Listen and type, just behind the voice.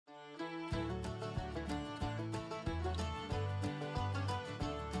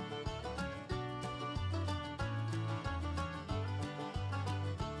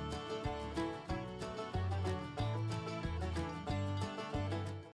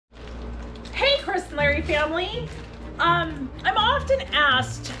Kris and Larry family. I'm often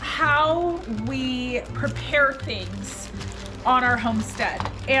asked how we prepare things on our homestead.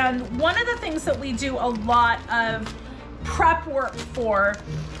 And one of the things that we do a lot of prep work for,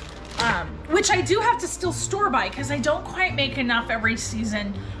 which I do have to still store by because I don't quite make enough every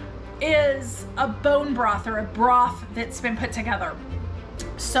season, is a bone broth or a broth that's been put together.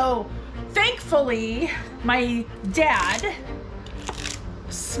 So thankfully, my dad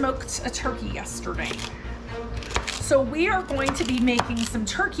smoked a turkey yesterday. So we are going to be making some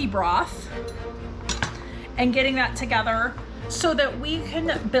turkey broth and getting that together so that we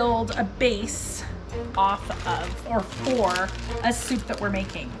can build a base off of or for a soup that we're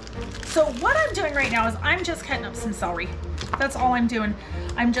making. So what I'm doing right now is I'm just cutting up some celery. That's all I'm doing.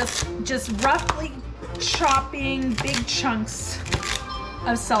 I'm just roughly chopping big chunks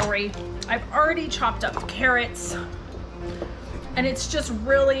of celery. I've already chopped up carrots and it's just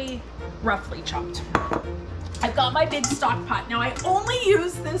really roughly chopped. I've got my big stock pot. Now I only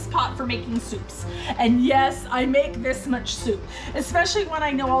use this pot for making soups. And yes, I make this much soup, especially when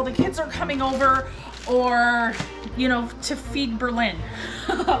I know all the kids are coming over or, you know, to feed Berlin.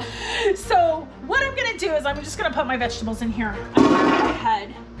 So what I'm gonna do is I'm just gonna put my vegetables in here. I'm gonna go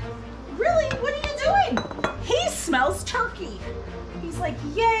ahead. Really, what are you doing? He smells turkey. He's like,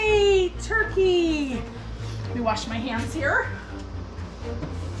 yay, turkey. Let me wash my hands here.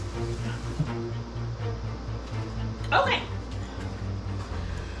 Okay,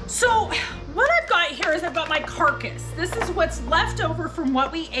 so what I've got here is I've got my carcass. This is what's left over from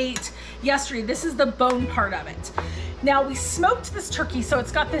what we ate yesterday. This is the bone part of it. Now we smoked this turkey, so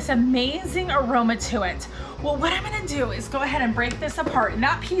it's got this amazing aroma to it. Well, what I'm gonna do is go ahead and break this apart, and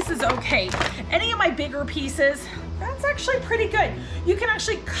that piece is okay. Any of my bigger pieces, that's actually pretty good. You can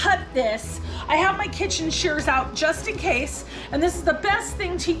actually cut this. I have my kitchen shears out just in case, and this is the best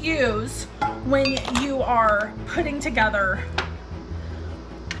thing to use when you are putting together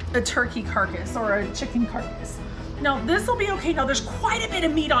a turkey carcass or a chicken carcass. Now this will be okay. Now there's quite a bit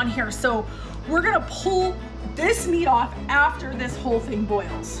of meat on here, so we're gonna pull this meat off after this whole thing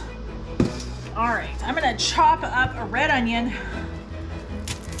boils. All right, I'm gonna chop up a red onion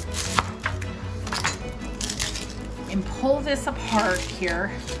and pull this apart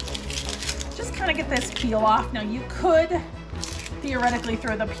here. Just kind of get this peel off. Now you could theoretically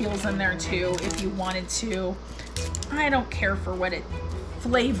throw the peels in there too if you wanted to. I don't care for what it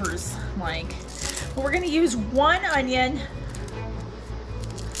flavors like. But we're gonna use one onion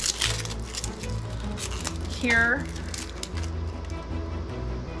here.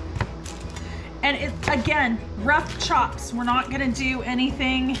 And it, again, rough chops. We're not gonna do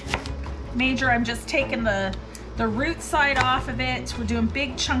anything major. I'm just taking the root side off of it. We're doing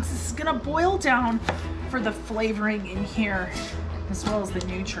big chunks. This is gonna boil down for the flavoring in here as well as the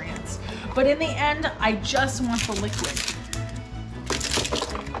nutrients. But in the end, I just want the liquid.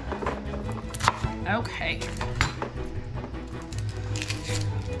 Okay.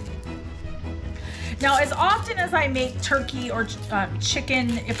 Now, as often as I make turkey or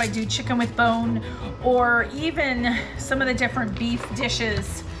chicken, if I do chicken with bone, or even some of the different beef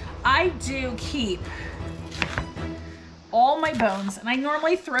dishes, I do keep all my bones, and I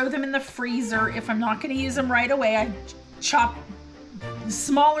normally throw them in the freezer. If I'm not gonna use them right away, I chop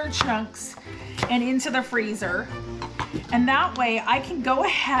smaller chunks and into the freezer. And that way I can go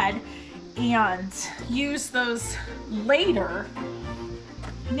ahead and use those later.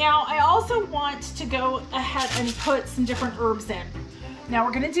 Now, I also want to go ahead and put some different herbs in. Now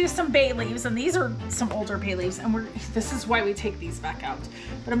we're gonna do some bay leaves, and these are some older bay leaves, and this is why we take these back out.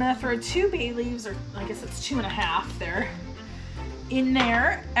 But I'm gonna throw 2 bay leaves, or I guess it's 2.5 there, in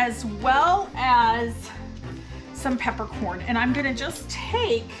there, as well as some peppercorn. And I'm gonna just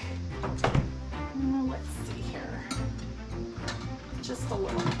take, let's see here, just a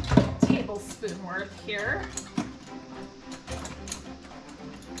little tablespoon worth here.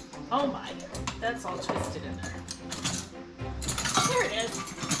 Oh my, that's all twisted in there. There it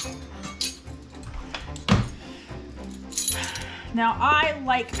is. Now I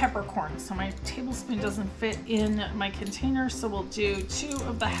like peppercorn, so my tablespoon doesn't fit in my container, so we'll do 2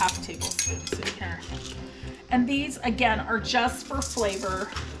 of the half tablespoons in here. And these, again, are just for flavor.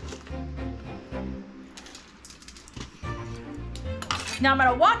 Now I'm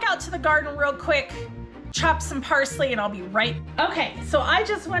gonna walk out to the garden real quick, chop some parsley, and I'll be right. Okay, so I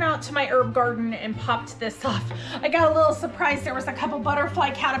just went out to my herb garden and popped this off. I got a little surprised. There was a couple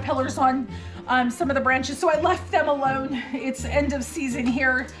butterfly caterpillars on some of the branches, so I left them alone. It's end of season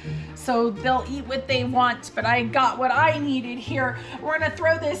here, so they'll eat what they want, but I got what I needed here. We're gonna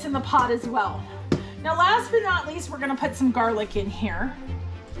throw this in the pot as well. Now, last but not least, we're gonna put some garlic in here.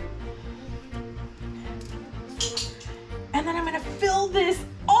 And then I'm gonna fill this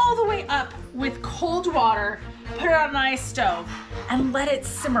all the way up with cold water, put it on an ice stove, and let it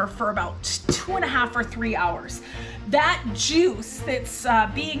simmer for about 2.5 or 3 hours. That juice that's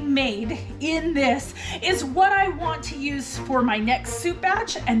being made in this is what I want to use for my next soup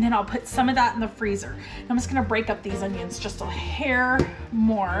batch, and then I'll put some of that in the freezer. I'm just gonna break up these onions just a hair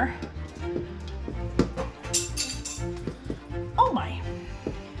more. Oh my.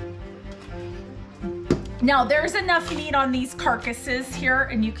 Now there's enough meat on these carcasses here,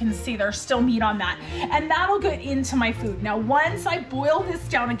 and you can see there's still meat on that, and that'll go into my food. Now once I boil this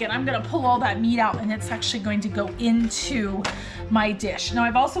down again, I'm gonna pull all that meat out, and it's actually going to go into my dish. Now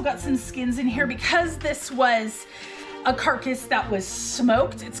I've also got some skins in here because this was a carcass that was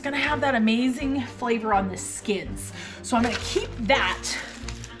smoked. It's gonna have that amazing flavor on the skins. So I'm gonna keep that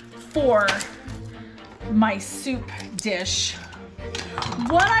for my soup dish.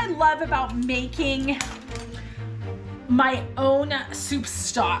 What I love about making my own soup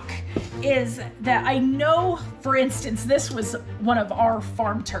stock is that I know, for instance, this was one of our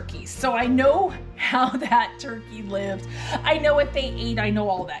farm turkeys. So I know how that turkey lived. I know what they ate. I know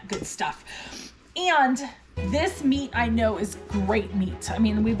all that good stuff. And this meat I know is great meat. I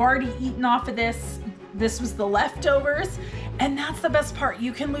mean, we've already eaten off of this. This was the leftovers, and that's the best part.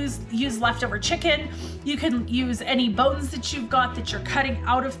 You can use leftover chicken. You can use any bones that you've got that you're cutting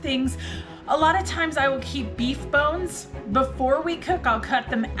out of things. A lot of times I will keep beef bones. Before we cook, I'll cut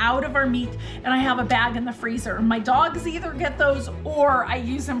them out of our meat, and I have a bag in the freezer. My dogs either get those or I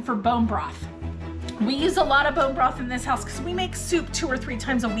use them for bone broth. We use a lot of bone broth in this house because we make soup 2 or 3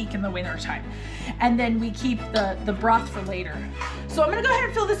 times a week in the winter time. And then we keep the broth for later. So I'm gonna go ahead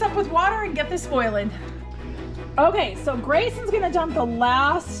and fill this up with water and get this boiling. Okay, so Grayson's gonna dump the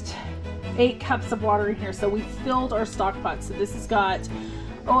last 8 cups of water in here. So we filled our stock pot. So this has got,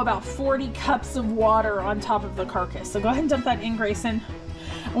 about 40 cups of water on top of the carcass. So go ahead and dump that in, Grayson.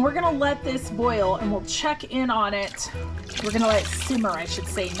 And we're gonna let this boil, and we'll check in on it. We're gonna let it simmer, I should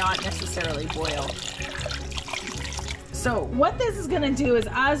say, not necessarily boil. So what this is gonna do is,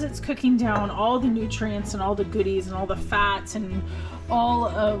 as it's cooking down, all the nutrients and all the goodies and all the fats and all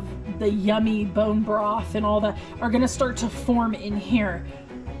of the yummy bone broth and all that are gonna start to form in here.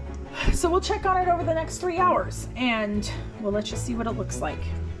 So we'll check on it over the next 3 hours, and we'll let you see what it looks like.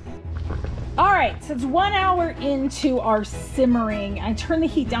 All right, so it's 1 hour into our simmering. I turned the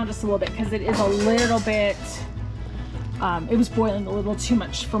heat down just a little bit because it is a little bit, it was boiling a little too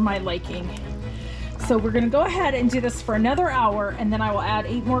much for my liking. So we're gonna go ahead and do this for another hour, and then I will add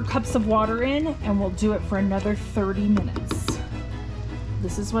 8 more cups of water in, and we'll do it for another 30 minutes.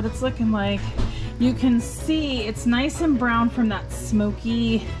 This is what it's looking like. You can see it's nice and brown from that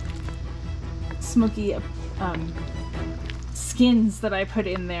smoky skins that I put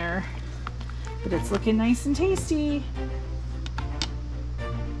in there. But it's looking nice and tasty.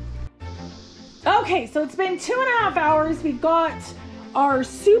 Okay, so it's been 2.5 hours. We've got our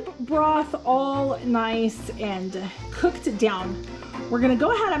soup broth all nice and cooked down. We're gonna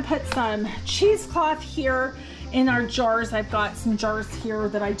go ahead and put some cheesecloth here in our jars. I've got some jars here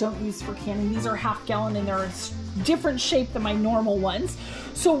that I don't use for canning. These are 1/2 gallon, and they're a different shape than my normal ones.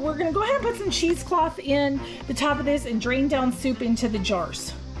 So we're gonna go ahead and put some cheesecloth in the top of this and drain down soup into the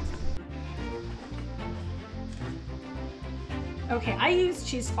jars. Okay, I use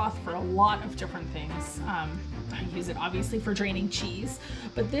cheesecloth for a lot of different things. I use it obviously for draining cheese,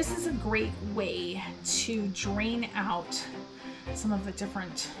 but this is a great way to drain out some of the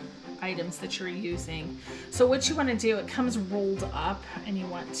different items that you're using. So what you want to do, it comes rolled up, and you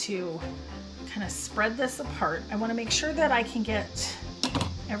want to kind of spread this apart. I want to make sure that I can get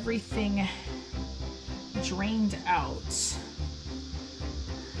everything drained out.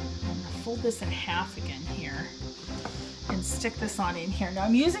 I'm going to fold this in half again here and stick this on in here. Now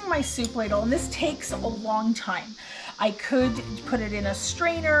I'm using my soup ladle, and this takes a long time. I could put it in a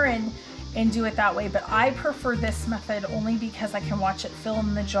strainer and do it that way, but I prefer this method only because I can watch it fill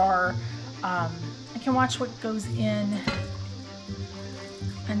in the jar. I can watch what goes in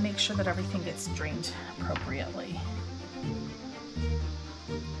and make sure that everything gets drained appropriately.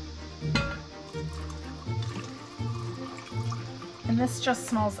 And this just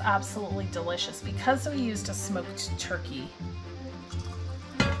smells absolutely delicious because we used a smoked turkey.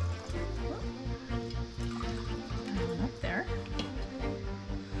 Up there.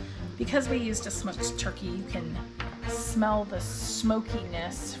 Because we used a smoked turkey, you can smell the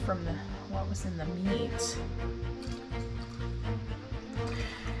smokiness from what was in the meat.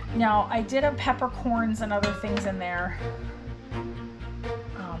 Now, I did have peppercorns and other things in there,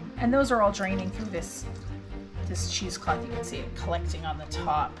 and those are all draining through this cheesecloth. You can see it collecting on the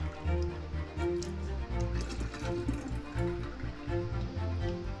top.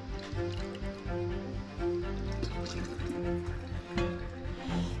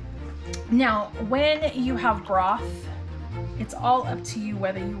 Now, when you have broth, it's all up to you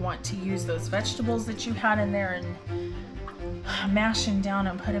whether you want to use those vegetables that you had in there and mash them down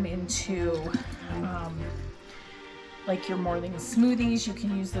and put them into like your morning smoothies. You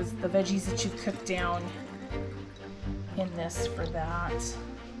can use the veggies that you've cooked down in this for that.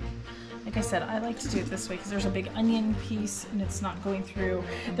 Like I said, I like to do it this way because there's a big onion piece and it's not going through.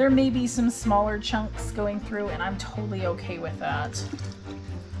 There may be some smaller chunks going through, and I'm totally okay with that.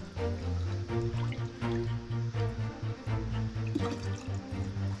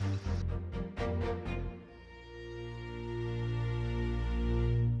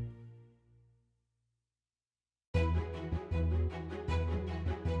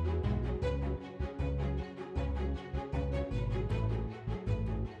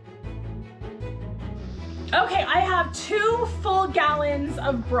 Okay, I have 2 full gallons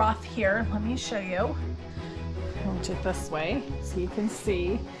of broth here. Let me show you. I'll do it this way so you can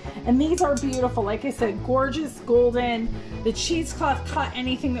see. And these are beautiful. Like I said, gorgeous golden. The cheesecloth caught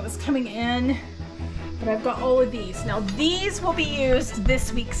anything that was coming in. But I've got all of these. Now these will be used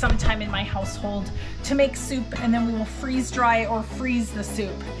this week sometime in my household to make soup, and then we will freeze dry or freeze the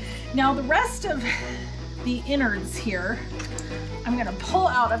soup. Now the rest of the innards here, I'm gonna pull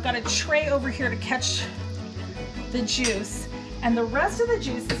out. I've got a tray over here to catch the juice, and the rest of the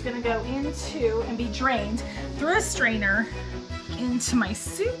juice is going to go into and be drained through a strainer into my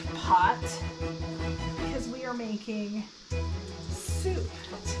soup pot, because we are making soup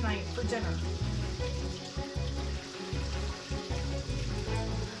tonight for dinner.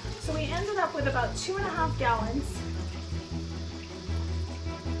 So we ended up with about 2.5 gallons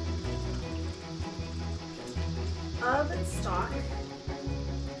of stock.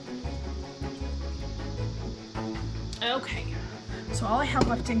 Okay, so all I have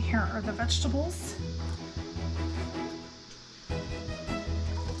left in here are the vegetables.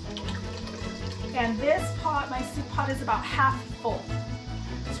 And this pot, my soup pot, is about half full.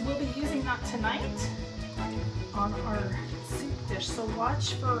 So we'll be using that tonight on our soup dish. So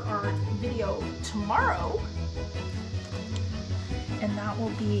watch for our video tomorrow. And that will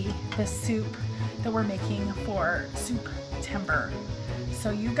be the soup that we're making for Soup-tember. So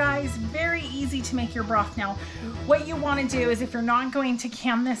you guys, very easy to make your broth. Now, what you want to do is, if you're not going to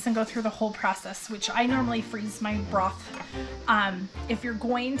can this and go through the whole process, which I normally freeze my broth, if you're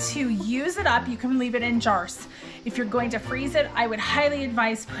going to use it up, you can leave it in jars. If you're going to freeze it, I would highly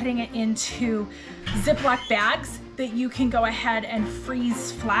advise putting it into Ziploc bags that you can go ahead and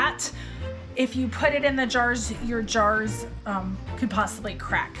freeze flat. If you put it in the jars, your jars could possibly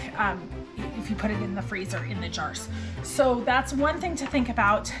crack if you put it in the freezer in the jars. So that's one thing to think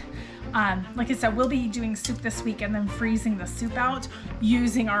about. Like I said, we'll be doing soup this week and then freezing the soup out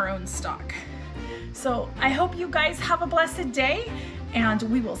using our own stock. So I hope you guys have a blessed day, and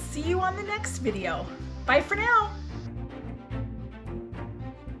we will see you on the next video. Bye for now.